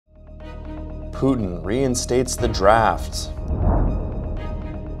Putin reinstates the draft.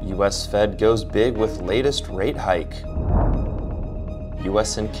 U.S. Fed goes big with latest rate hike.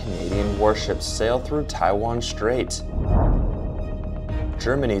 U.S. and Canadian warships sail through Taiwan Strait.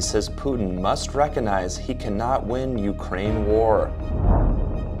 Germany says Putin must recognize he cannot win Ukraine war.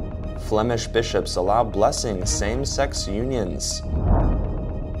 Flemish bishops allow blessing same-sex unions.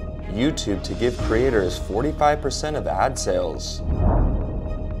 YouTube to give creators 45% of ad sales.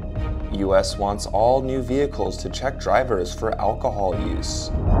 U.S. wants all new vehicles to check drivers for alcohol use.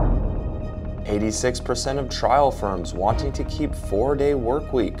 86% of trial firms wanting to keep 4-day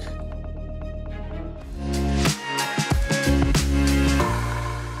work week.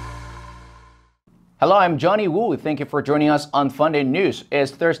 Hello, I'm Johnny Wu. Thank you for joining us on FUNDAY News.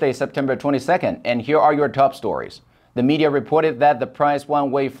 It's Thursday, September 22nd, and here are your top stories. The media reported that the price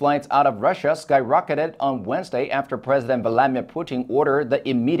one-way flights out of Russia skyrocketed on Wednesday after President Vladimir Putin ordered the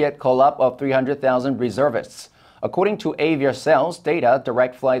immediate call-up of 300,000 reservists. According to Avior Sales data,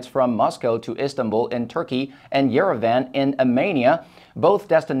 direct flights from Moscow to Istanbul in Turkey and Yerevan in Armenia, both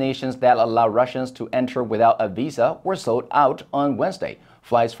destinations that allow Russians to enter without a visa, were sold out on Wednesday.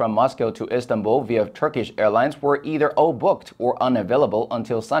 Flights from Moscow to Istanbul via Turkish Airlines were either all booked or unavailable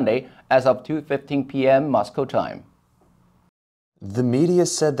until Sunday as of 2:15 p.m. Moscow time. The media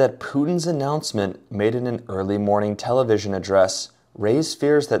said that Putin's announcement, made in an early morning television address, raised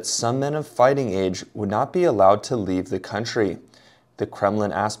fears that some men of fighting age would not be allowed to leave the country. The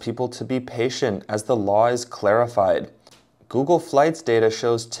Kremlin asked people to be patient as the law is clarified. Google Flights data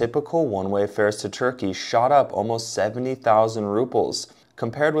shows typical one-way fares to Turkey shot up almost 70,000 rubles,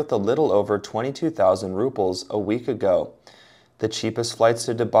 compared with a little over 22,000 rubles a week ago. The cheapest flights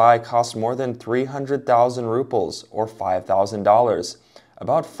to Dubai cost more than 300,000 rubles, or $5,000,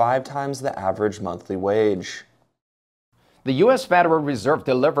 about 5 times the average monthly wage. The U.S. Federal Reserve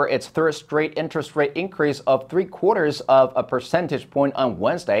delivered its third straight interest rate increase of 0.75 of a percentage point on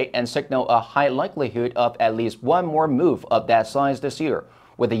Wednesday and signaled a high likelihood of at least one more move of that size this year,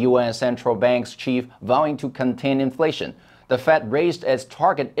 with the U.S. Central Bank's chief vowing to contain inflation. The Fed raised its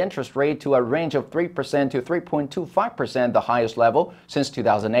target interest rate to a range of 3% to 3.25%, the highest level since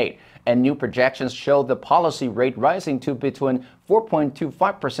 2008. And new projections show the policy rate rising to between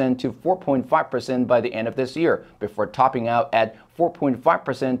 4.25% to 4.5% by the end of this year, before topping out at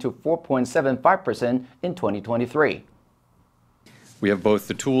 4.5% to 4.75% in 2023. We have both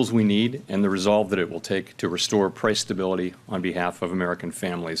the tools we need and the resolve that it will take to restore price stability on behalf of American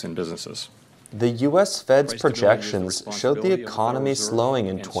families and businesses. The U.S. Fed's projections showed the economy slowing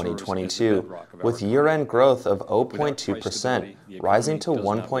in 2022, with year-end growth of 0.2%, rising to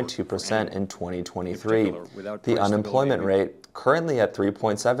 1.2% in 2023. The unemployment rate, currently at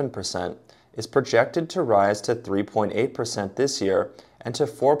 3.7%, is projected to rise to 3.8% this year and to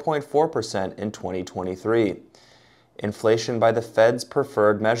 4.4% in 2023. Inflation by the Fed's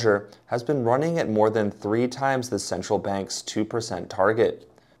preferred measure has been running at more than 3 times the central bank's 2% target.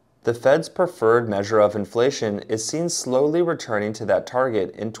 The Fed's preferred measure of inflation is seen slowly returning to that target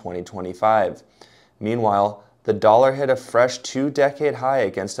in 2025. Meanwhile, the dollar hit a fresh 2-decade high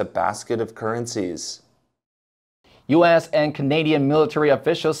against a basket of currencies. U.S. and Canadian military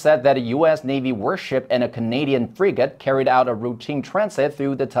officials said that a U.S. Navy warship and a Canadian frigate carried out a routine transit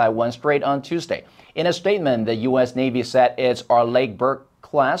through the Taiwan Strait on Tuesday. In a statement, the U.S. Navy said its Lake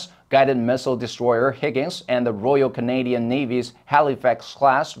Burke-class guided missile destroyer Higgins and the Royal Canadian Navy's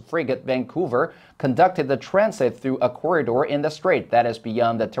Halifax-class frigate Vancouver conducted the transit through a corridor in the strait that is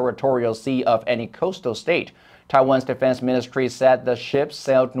beyond the territorial sea of any coastal state. Taiwan's defense ministry said the ships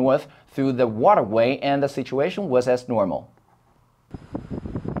sailed north through the waterway and the situation was as normal.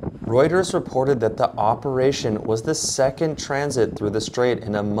 Reuters reported that the operation was the second transit through the strait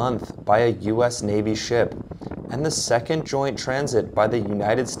in a month by a U.S. Navy ship, and the second joint transit by the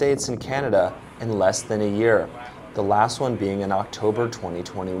United States and Canada in less than a year, the last one being in October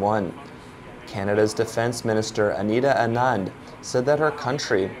 2021. Canada's Defense Minister Anita Anand said that her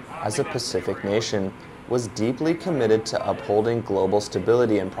country, as a Pacific nation, was deeply committed to upholding global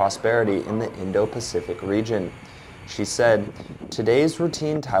stability and prosperity in the Indo-Pacific region. She said, "Today's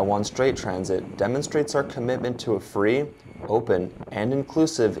routine Taiwan Strait transit demonstrates our commitment to a free, open, and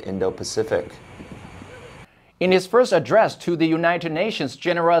inclusive Indo-Pacific." In his first address to the United Nations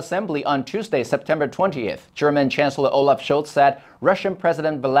General Assembly on Tuesday, September 20th, German Chancellor Olaf Scholz said Russian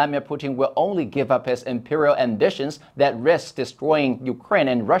President Vladimir Putin will only give up his imperial ambitions that risk destroying Ukraine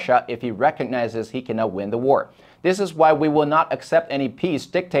and Russia if he recognizes he cannot win the war. This is why we will not accept any peace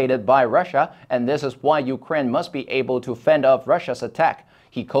dictated by Russia, and this is why Ukraine must be able to fend off Russia's attack.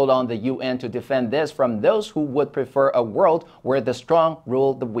 He called on the UN to defend this from those who would prefer a world where the strong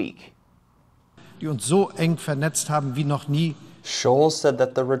rule the weak. die uns so eng vernetzt haben wie noch nie. Scholz said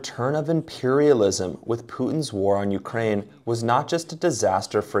that the return of imperialism with Putin's war on Ukraine was not just a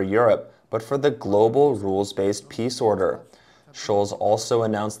disaster for Europe, but for the global rules-based peace order. Scholz also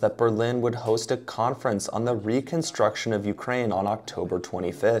announced that Berlin would host a conference on the reconstruction of Ukraine on October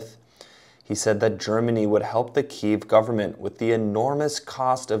 25th. He said that Germany would help the Kyiv government with the enormous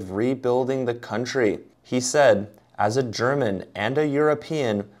cost of rebuilding the country. He said, "As a German and a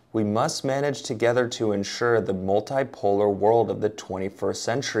European, we must manage together to ensure the multipolar world of the 21st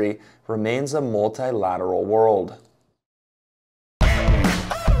century remains a multilateral world."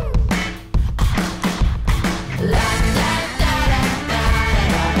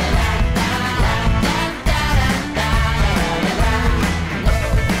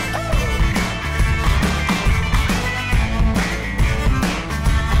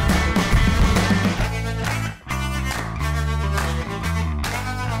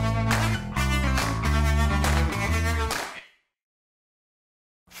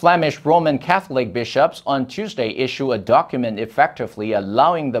 Flemish Roman Catholic bishops on Tuesday issue a document effectively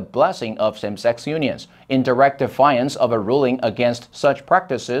allowing the blessing of same-sex unions, in direct defiance of a ruling against such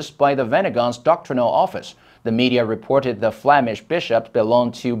practices by the Vatican's doctrinal office. The media reported the Flemish bishops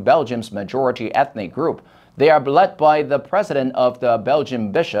belong to Belgium's majority ethnic group. They are led by the president of the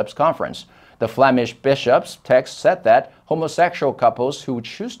Belgian Bishops' Conference. The Flemish bishops' text said that homosexual couples who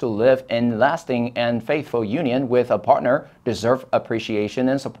choose to live in lasting and faithful union with a partner deserve appreciation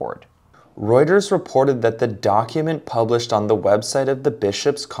and support. Reuters reported that the document published on the website of the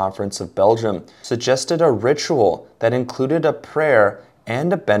Bishops' Conference of Belgium suggested a ritual that included a prayer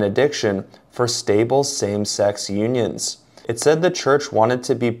and a benediction for stable same-sex unions. It said the church wanted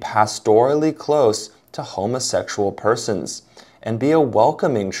to be pastorally close to homosexual persons and be a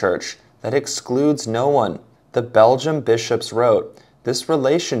welcoming church that excludes no one. The Belgian bishops wrote, "This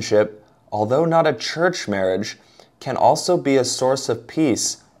relationship, although not a church marriage, can also be a source of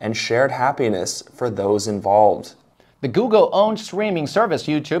peace and shared happiness for those involved." The Google-owned streaming service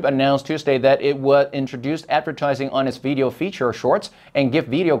YouTube announced Tuesday that it would introduce advertising on its video feature shorts and give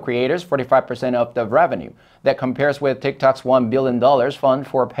video creators 45% of the revenue. That compares with TikTok's $1 billion fund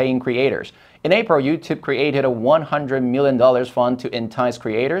for paying creators. In April, YouTube created a $100 million fund to entice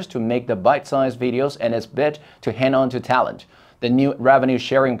creators to make the bite-sized videos in its bid to hang on to talent. The new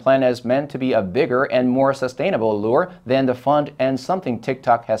revenue-sharing plan is meant to be a bigger and more sustainable lure than the fund and something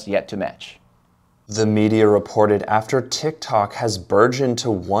TikTok has yet to match. The media reported after TikTok has burgeoned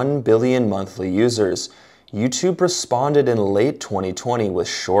to 1 billion monthly users, YouTube responded in late 2020 with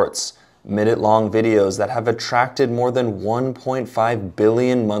Shorts, minute-long videos that have attracted more than 1.5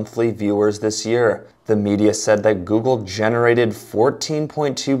 billion monthly viewers this year. The media said that Google generated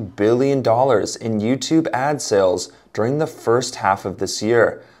 $14.2 billion in YouTube ad sales during the first half of this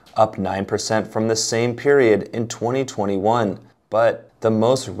year, up 9% from the same period in 2021. But the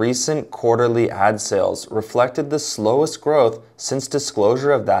most recent quarterly ad sales reflected the slowest growth since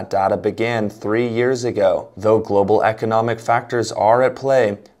disclosure of that data began 3 years ago. Though global economic factors are at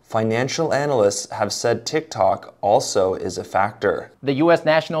play, financial analysts have said TikTok also is a factor. The U.S.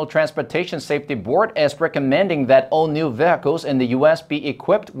 National Transportation Safety Board is recommending that all new vehicles in the U.S. be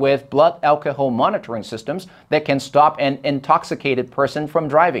equipped with blood alcohol monitoring systems that can stop an intoxicated person from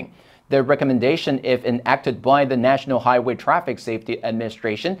driving. The recommendation, if enacted by the National Highway Traffic Safety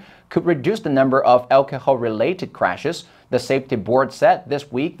Administration, could reduce the number of alcohol-related crashes. The Safety Board said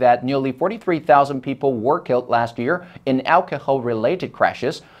this week that nearly 43,000 people were killed last year in alcohol-related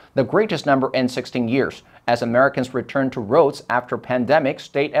crashes, the greatest number in 16 years, as Americans return to roads after pandemic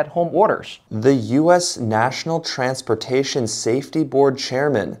stay-at-home orders. The U.S. National Transportation Safety Board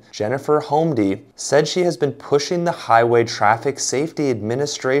Chairman, Jennifer Homedy, said she has been pushing the Highway Traffic Safety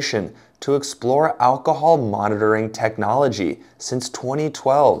Administration to explore alcohol monitoring technology since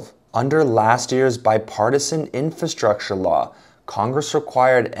 2012. Under last year's bipartisan infrastructure law, Congress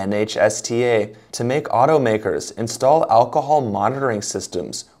required NHTSA to make automakers install alcohol monitoring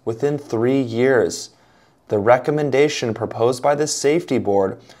systems within 3 years. The recommendation proposed by the Safety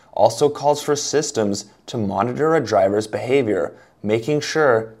Board also calls for systems to monitor a driver's behavior, making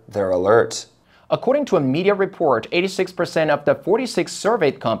sure they're alert. According to a media report, 86% of the 46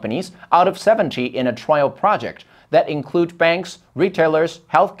 surveyed companies out of 70 in a trial project that include banks, retailers,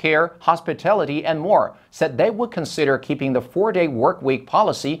 healthcare, hospitality, and more, said they would consider keeping the 4-day workweek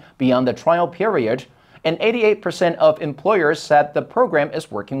policy beyond the trial period, and 88% of employers said the program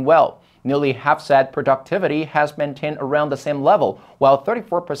is working well. Nearly half said productivity has maintained around the same level, while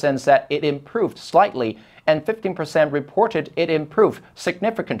 34% said it improved slightly, and 15% reported it improved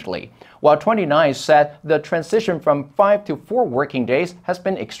significantly, while 29% said the transition from 5 to 4 working days has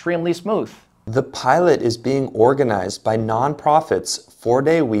been extremely smooth. The pilot is being organized by nonprofits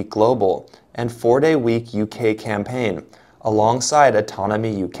 4-Day Week Global and 4-Day Week UK campaign, alongside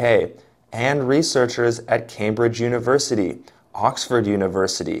Autonomy UK, and researchers at Cambridge University, Oxford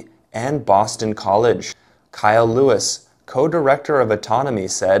University, and Boston College. Kyle Lewis, co-director of Autonomy,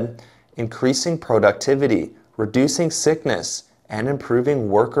 said, "Increasing productivity, reducing sickness, and improving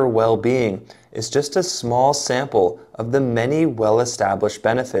worker well-being is just a small sample of the many well-established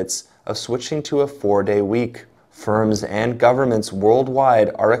benefits of switching to a 4-day week. Firms and governments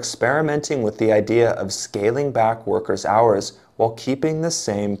worldwide are experimenting with the idea of scaling back workers' hours while keeping the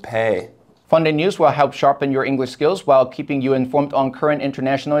same pay." FUNDAY News will help sharpen your English skills while keeping you informed on current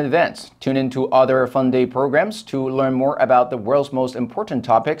international events. Tune into other FUNDAY programs to learn more about the world's most important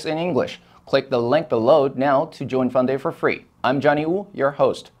topics in English. Click the link below now to join FUNDAY for free. I'm Johnny Wu, your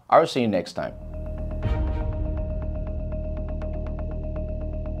host. I'll see you next time.